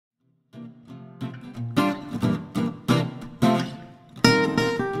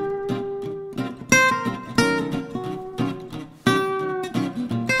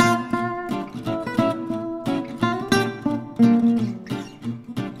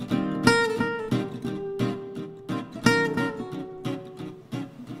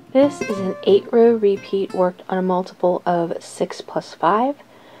This is an 8-row repeat worked on a multiple of 6 plus 5.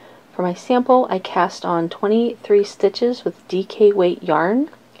 For my sample, I cast on 23 stitches with DK weight yarn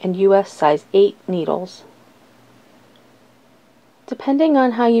and US size 8 needles. Depending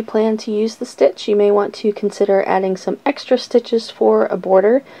on how you plan to use the stitch, you may want to consider adding some extra stitches for a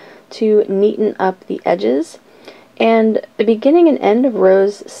border to neaten up the edges. And the beginning and end of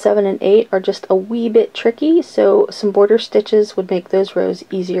rows 7 and 8 are just a wee bit tricky, so some border stitches would make those rows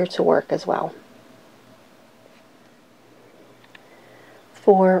easier to work as well.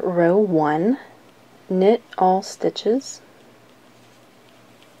 For row 1, knit all stitches.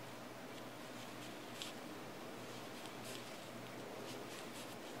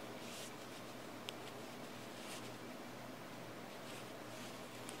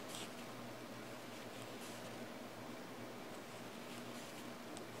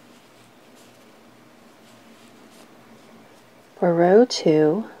 For row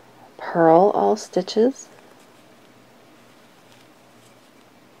 2, purl all stitches.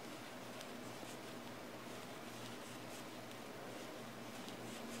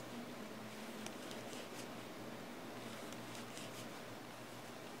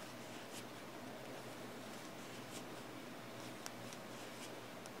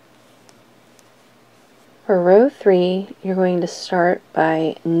 For row 3, you're going to start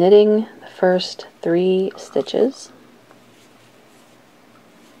by knitting the first 3 stitches.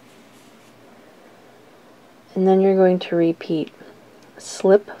 And then you're going to repeat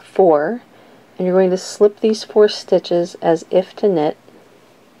slip 4, and you're going to slip these 4 stitches as if to knit.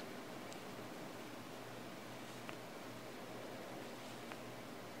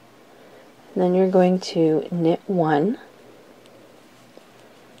 And then you're going to knit 1.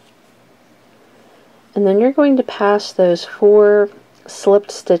 And then you're going to pass those 4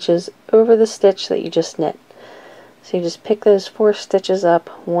 slipped stitches over the stitch that you just knit. So you just pick those 4 stitches up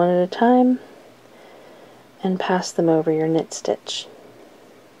one at a time and pass them over your knit stitch.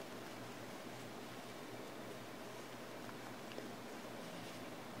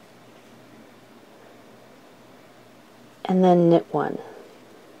 And then knit 1.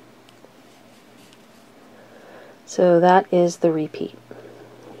 So that is the repeat.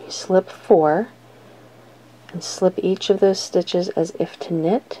 You slip 4 and slip each of those stitches as if to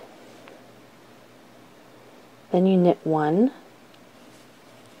knit. Then you knit 1.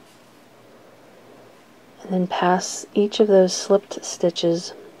 And then pass each of those slipped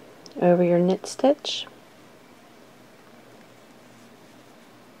stitches over your knit stitch.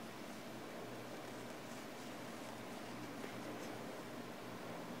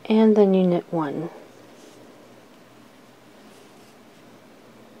 And then you knit 1.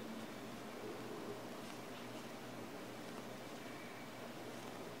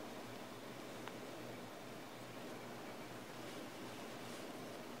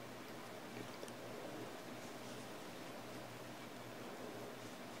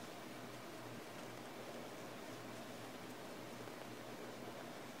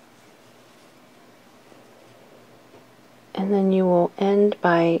 And then you will end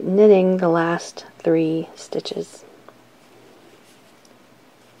by knitting the last 3 stitches.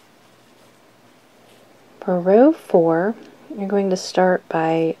 For row 4, you're going to start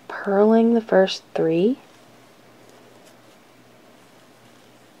by purling the first 3.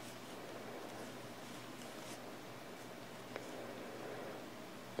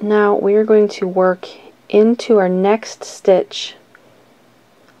 Now we are going to work into our next stitch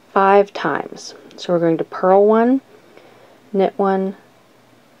 5 times. So we're going to purl 1, knit 1,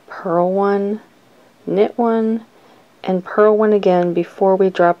 purl 1, knit 1, and purl 1 again before we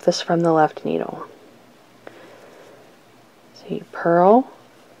drop this from the left needle. So you purl,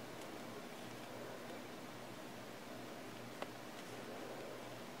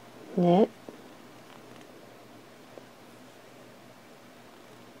 knit,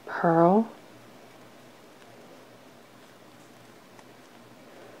 purl,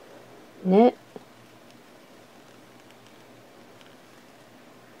 knit,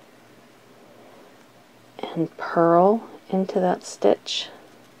 and purl into that stitch,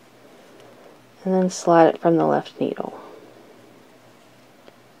 and then slide it from the left needle.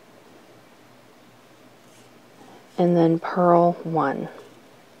 And then purl 1.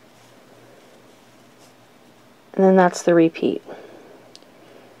 And then that's the repeat.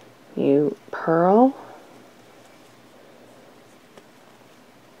 You purl,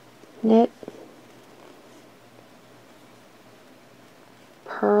 knit,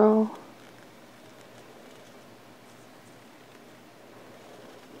 purl,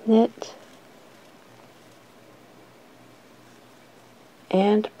 knit,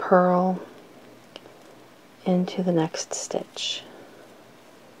 and purl into the next stitch.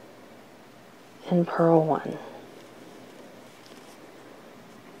 and purl 1.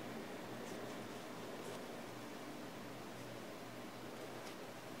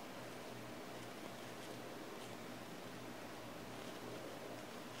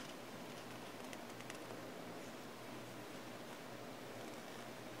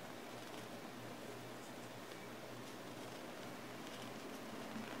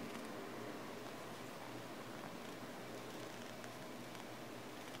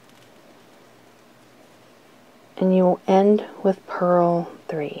 And you will end with purl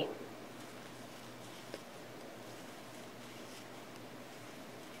 3.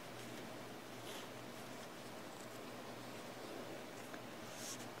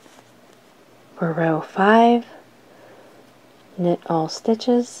 For row 5, knit all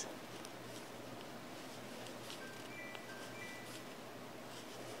stitches,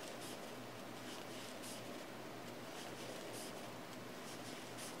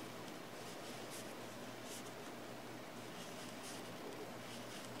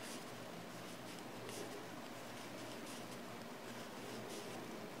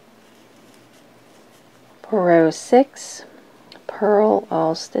 for row 6, purl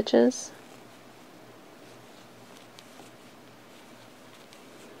all stitches,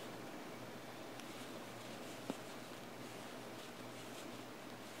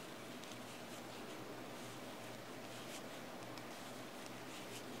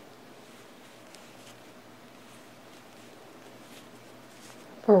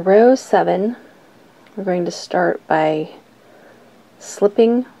 for row 7, we're going to start by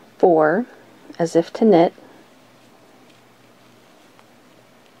slipping 4 as if to knit,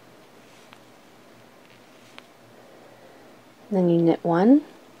 then you knit 1,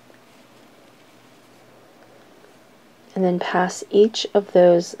 and then pass each of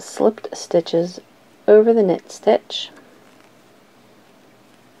those slipped stitches over the knit stitch,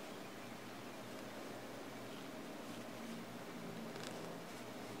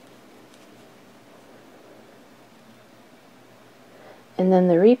 and then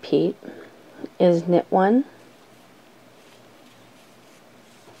the repeat is knit 1,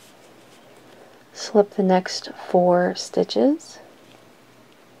 slip the next 4 stitches,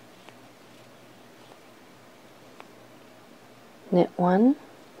 knit 1,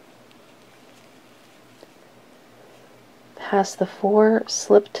 pass the 4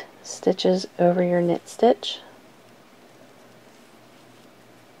 slipped stitches over your knit stitch,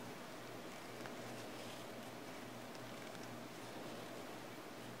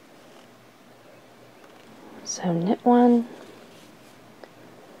 so knit 1,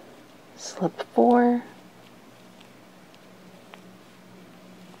 slip 4,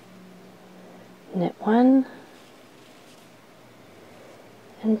 knit 1,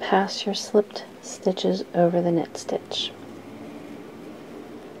 and pass your slipped stitches over the knit stitch.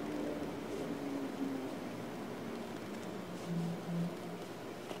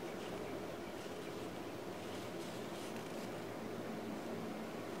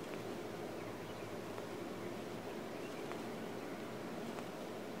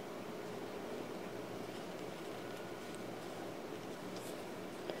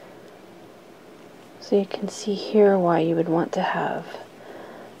 So you can see here why you would want to have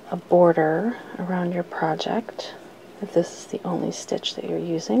a border around your project if this is the only stitch that you're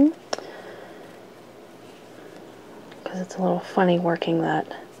using, because it's a little funny working that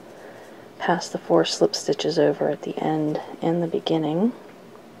past the 4 slip stitches over at the end and the beginning.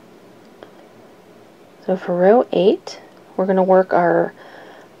 So for row 8, we're going to work our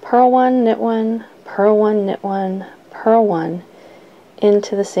purl 1, knit 1, purl 1, knit 1, purl 1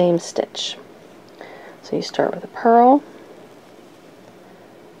 into the same stitch. So you start with a purl,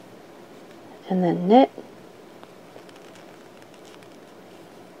 and then knit,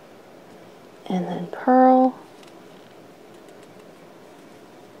 and then purl,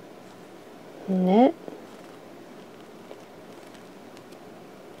 knit.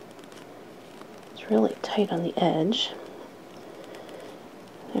 It's really tight on the edge.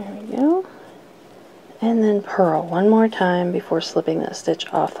 There we go. And then purl one more time before slipping that stitch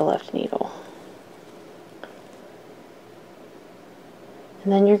off the left needle.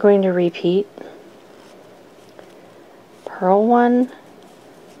 And then you're going to repeat purl 1,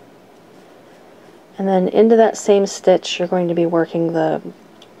 and then into that same stitch you're going to be working the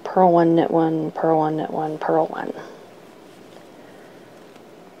purl 1, knit 1, purl 1, knit 1, purl 1.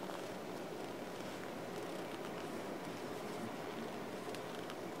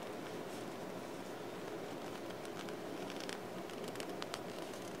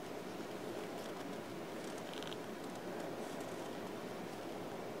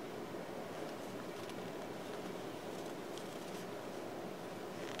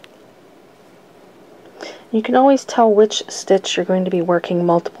 You can always tell which stitch you're going to be working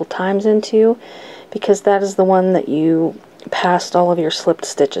multiple times into, because that is the one that you passed all of your slipped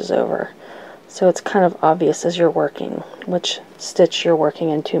stitches over. So it's kind of obvious as you're working which stitch you're working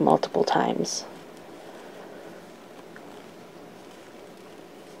into multiple times.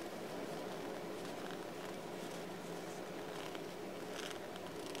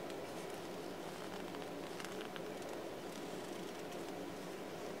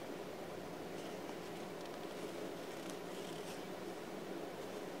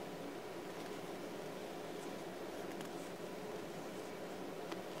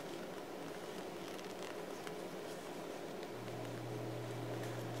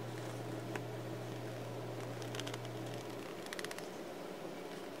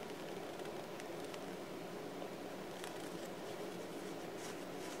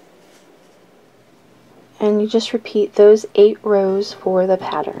 And you just repeat those 8 rows for the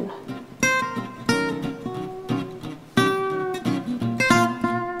pattern.